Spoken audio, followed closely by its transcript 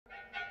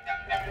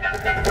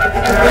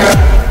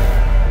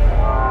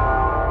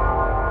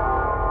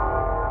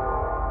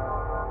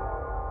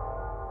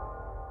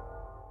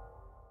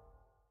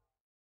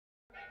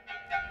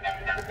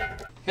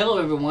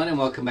everyone, and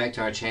welcome back to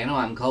our channel.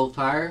 I'm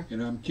Coldfire.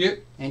 And I'm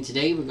Kit. And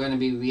today we're going to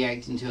be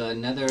reacting to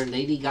another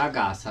Lady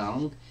Gaga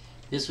song.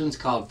 This one's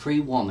called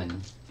Free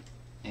Woman.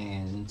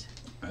 And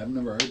I've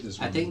never heard this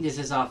one. I think this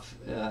is off,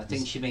 I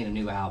think she made a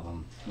new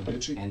album. Oh,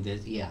 did she? And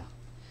this, yeah.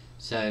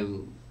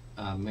 So,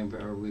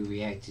 remember we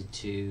reacted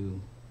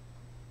to...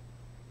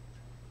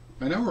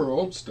 I know her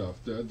old stuff,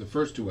 the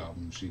first two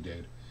albums she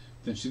did.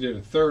 Then she did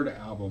a third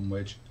album,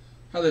 which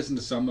I listened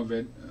to some of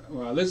it.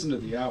 Well, I listened to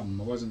the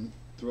album. I wasn't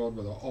thrilled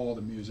with all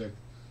the music.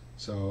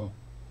 So...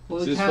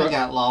 Well, we kind of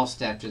got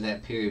lost after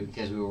that period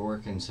because we were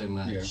working so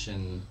much. Yeah.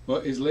 And well,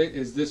 is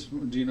this?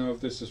 Do you know if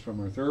this is from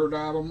her third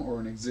album or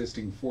an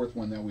existing fourth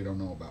one that we don't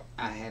know about?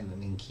 I haven't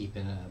been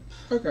keeping up.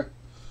 Okay.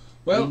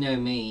 Well, you know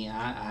me.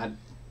 I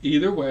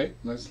either way,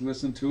 let's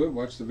listen to it,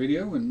 watch the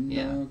video, and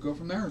yeah. Go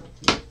from there.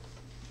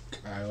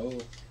 Kyle.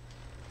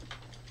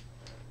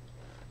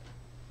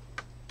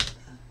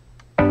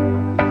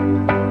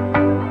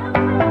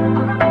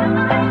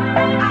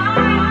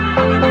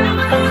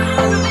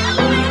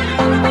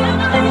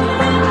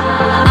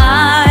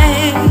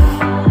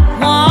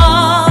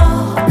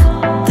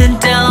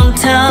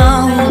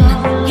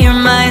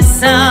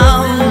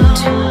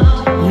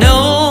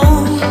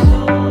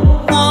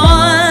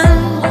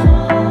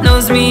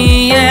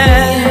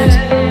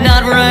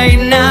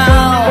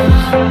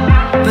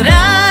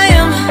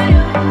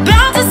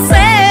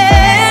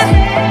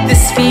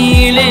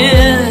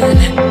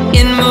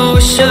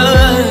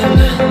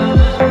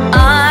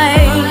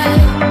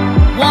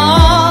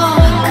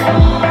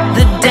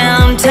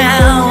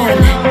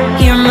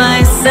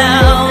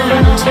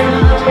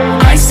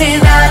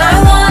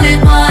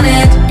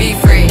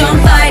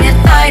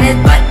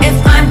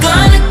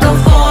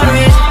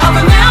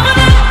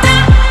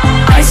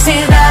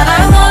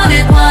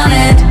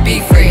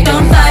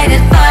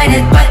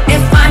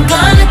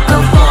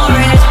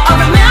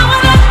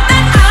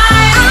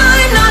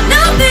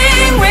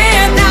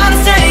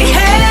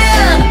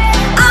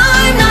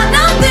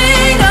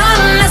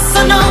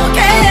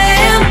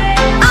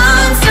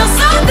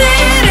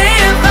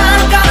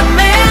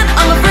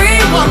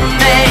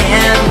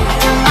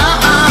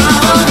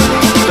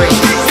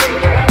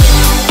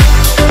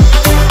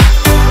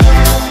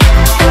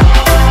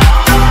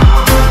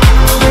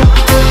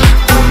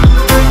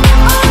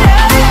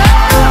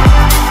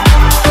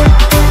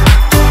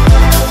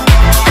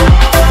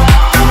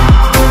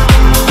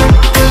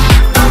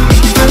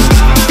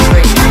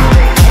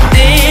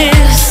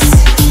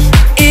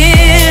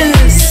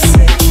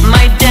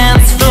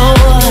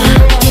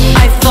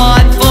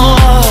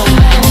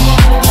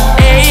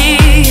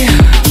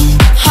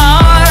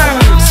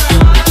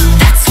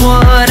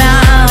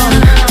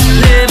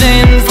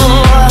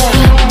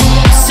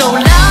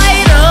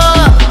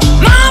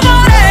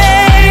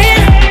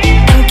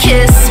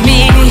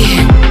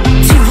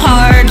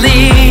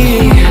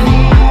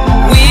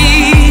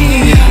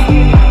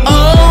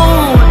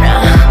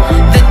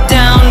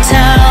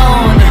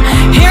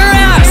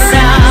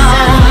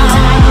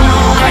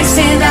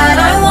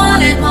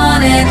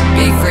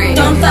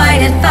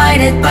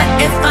 But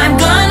if I'm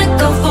gonna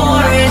go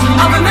for it,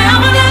 I'll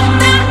remember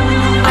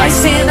that I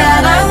say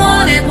that I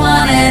want it,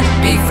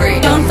 be free.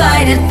 Don't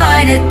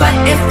fight it, but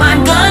if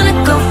I'm gonna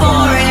go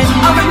for it,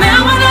 I'll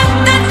remember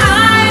that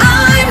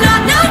I'm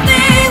not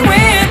nothing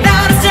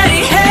without a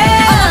steady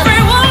hand.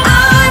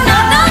 I'm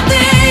not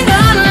nothing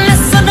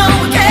unless I know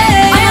I can.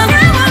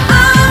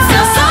 I'm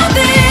still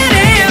something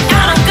if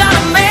I don't got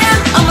a man.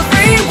 I'm a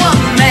free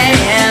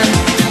woman.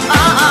 Come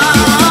on, I'm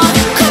a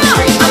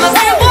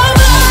free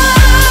woman.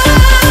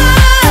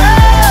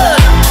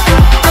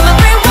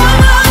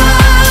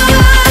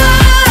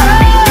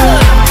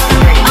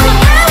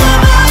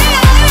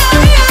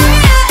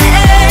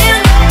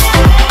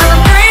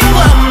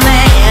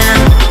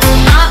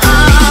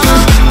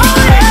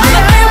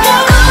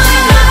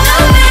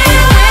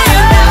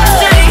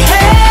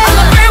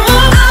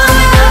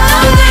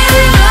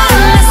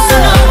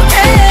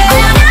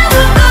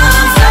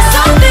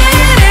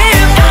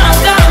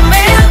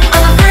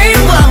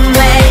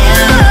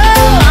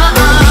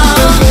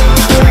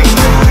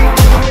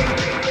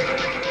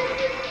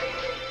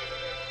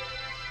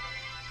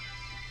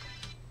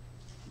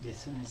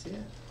 This one is it.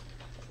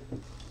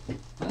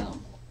 Well,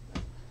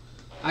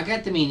 I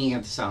got the meaning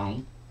of the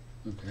song.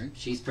 Okay.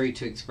 She's free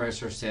to express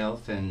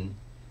herself and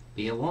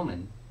be a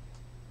woman.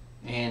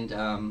 And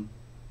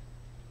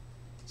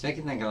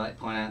second thing I'd like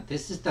to point out,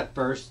 this is the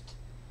first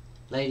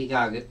Lady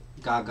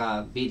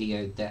Gaga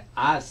video that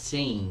I've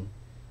seen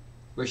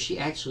where she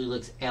actually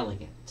looks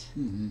elegant.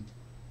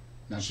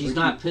 Mm-hmm. She's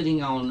not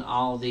putting on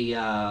all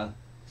the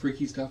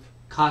freaky stuff,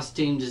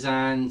 costume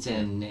designs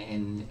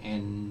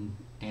and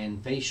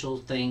facial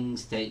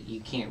things that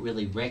you can't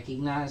really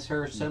recognize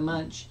her so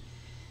much.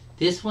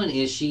 This one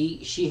is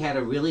she had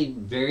a really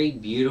very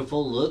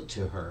beautiful look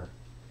to her.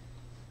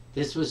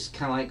 This was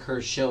kind of like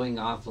her showing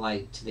off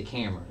like to the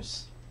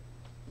cameras,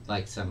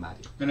 like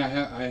somebody. And I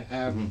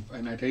have,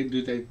 and I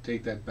do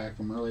take that back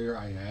from earlier.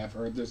 I have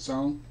heard this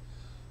song.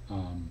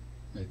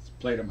 It's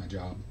played at my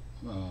job,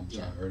 so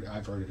yeah.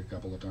 I've heard it a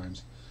couple of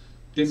times.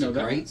 Didn't know It's a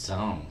that. great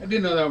song. I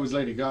didn't know that was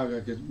Lady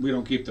Gaga because we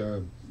don't keep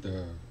the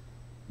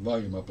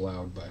volume up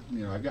loud. But you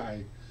know,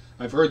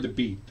 I've heard the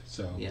beat.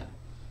 So Yeah.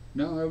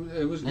 no,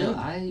 it was No,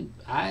 good.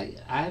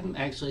 I'm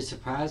actually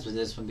surprised with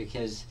this one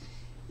because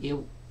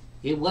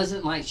it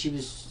wasn't like she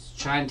was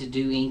trying to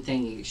do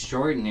anything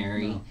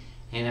extraordinary, No.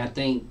 and I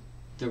think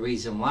the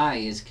reason why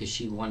is because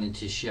she wanted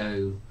to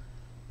show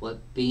what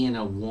being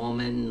a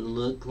woman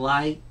looked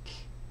like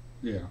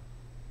Yeah.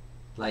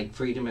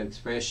 freedom of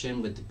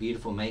expression with the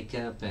beautiful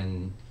makeup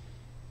and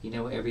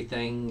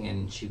everything,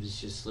 and she was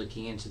just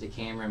looking into the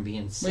camera and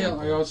being simple.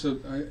 Well,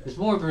 It was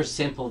more of her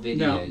simple videos.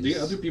 now the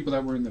other people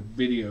that were in the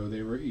video,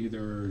 they were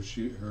either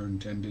her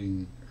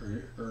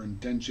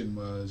intention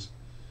was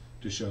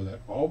to show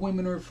that all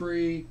women are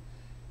free.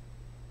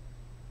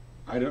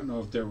 I don't know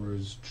if there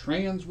was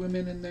trans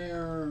women in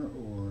there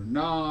or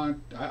not.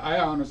 I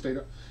honestly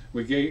don't.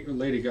 With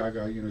Lady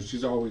Gaga,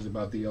 she's always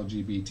about the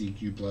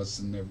LGBTQ plus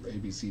and the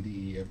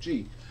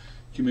ABCDEFG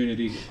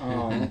community.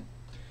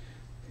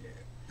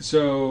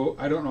 So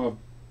I don't know if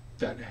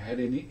that had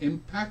any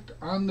impact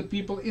on the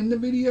people in the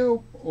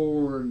video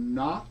or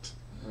not.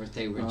 Or if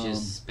they were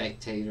just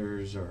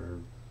spectators,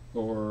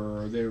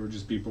 or they were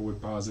just people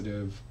with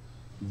positive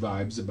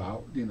vibes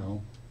about,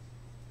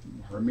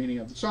 her meaning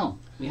of the song.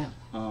 yeah.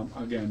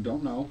 Again,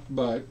 don't know,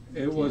 but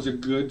it was a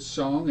good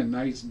song, a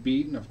nice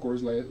beat, and of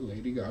course,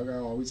 Lady Gaga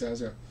always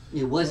has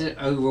It wasn't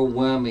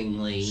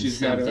overwhelmingly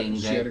something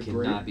that could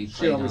not be She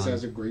played always on.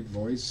 has a great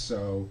voice,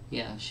 so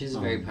Yeah, she has a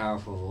very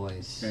powerful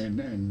voice.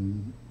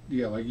 and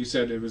yeah, like you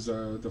said, it was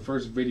the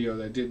first video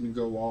that didn't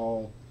go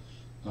all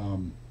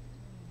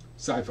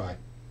sci-fi.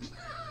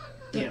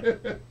 Yeah.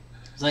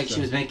 It's like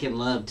she was making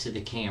love to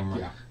the camera.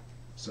 Yeah.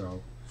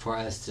 So For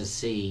us to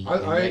see I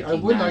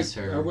and would recognize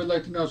like her. I would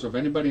like to know. So if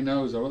anybody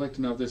knows, I would like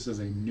to know if this is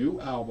a new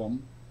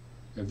album,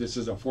 if this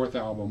is a fourth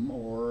album,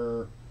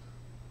 or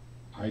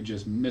I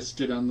just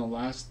missed it on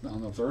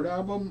the third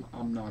album.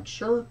 I'm not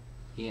sure.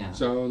 Yeah.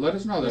 So let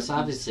us know. It's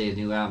obviously a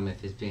new album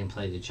if it's being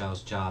played at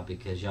y'all's job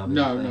because y'all been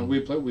No,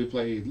 playing. we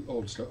play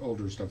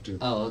older stuff too.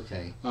 Oh,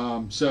 okay.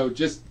 So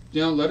just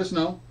let us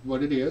know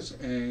what it is,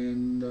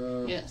 and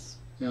Yes.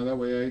 that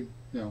way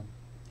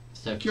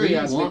So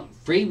Curiosity.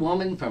 free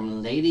woman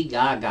from Lady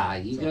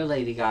Gaga. You know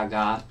Lady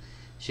Gaga.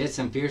 She had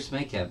some fierce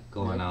makeup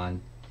going Yep.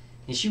 on.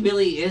 And she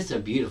really is a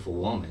beautiful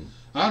woman.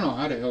 I don't know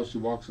how the hell she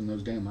walks in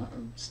those damn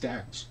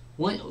stacks.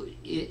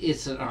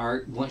 It's an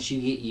art. Once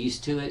you get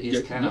used to it, it's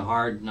Yeah, kind of no.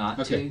 hard not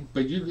Okay,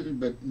 to.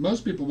 but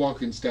most people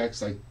walk in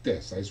stacks like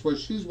this. I swear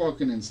she's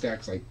walking in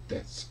stacks like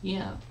this.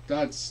 Yeah.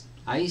 That's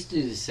I used to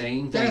do the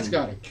same thing. That's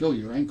got to kill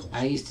your ankles.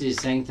 I used to do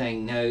the same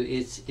thing. No,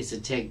 it's a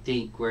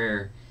technique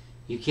where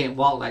you can't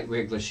walk like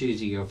regular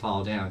shoes or you'll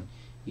fall down.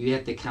 You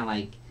have to kind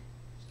of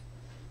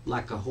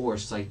like a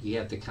horse. Like you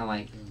have to kind of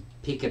like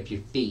pick up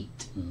your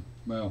feet.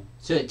 Well,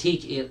 So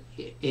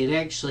it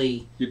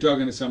actually you're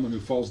talking to someone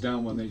who falls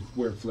down when they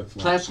wear flip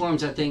flops.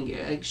 platforms. I think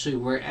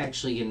were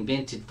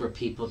invented for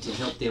people to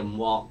help them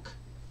walk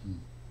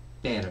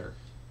better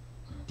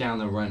down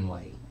the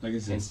runway Like I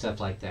said, and stuff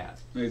like that.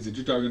 you're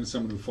talking to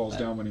someone who falls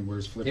down when he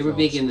wears flip flops. They were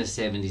big in the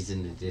 70s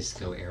in the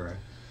disco era.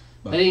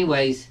 But- But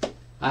anyways,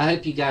 I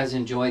hope you guys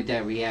enjoyed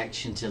that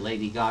reaction to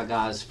Lady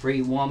Gaga's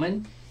Free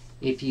Woman.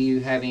 If you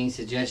have any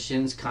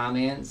suggestions,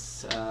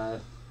 comments, or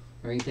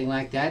anything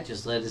like that,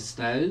 just let us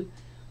know.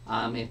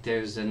 If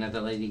there's another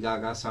Lady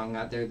Gaga song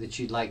out there that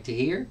you'd like to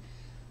hear.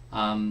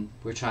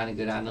 We're trying to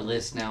go down the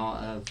list now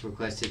of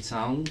requested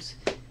songs.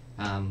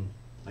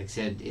 Like I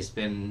said, it's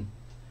been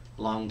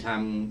a long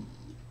time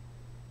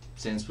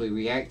since we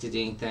reacted to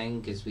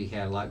anything because we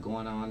had a lot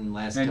going on in the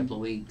last couple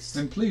of weeks.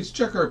 And please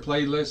check our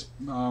playlist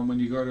when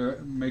you go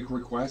to make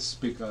requests,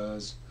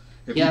 because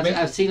if Yeah, you make,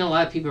 I've seen a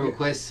lot of people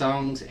request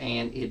songs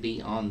and it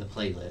be on the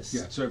playlist.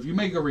 yeah. So if you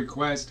make a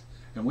request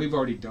and we've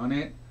already done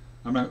it,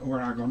 we're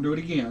not going to do it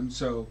again.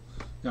 So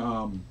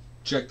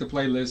check the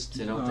playlist.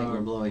 So don't think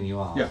we're blowing you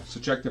off. Yeah. So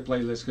check the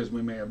playlist because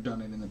we may have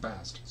done it in the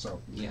past.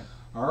 So Yeah.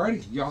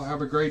 alrighty, y'all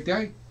have a great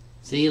day.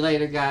 See you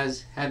later,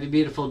 guys. Have a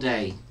beautiful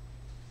day.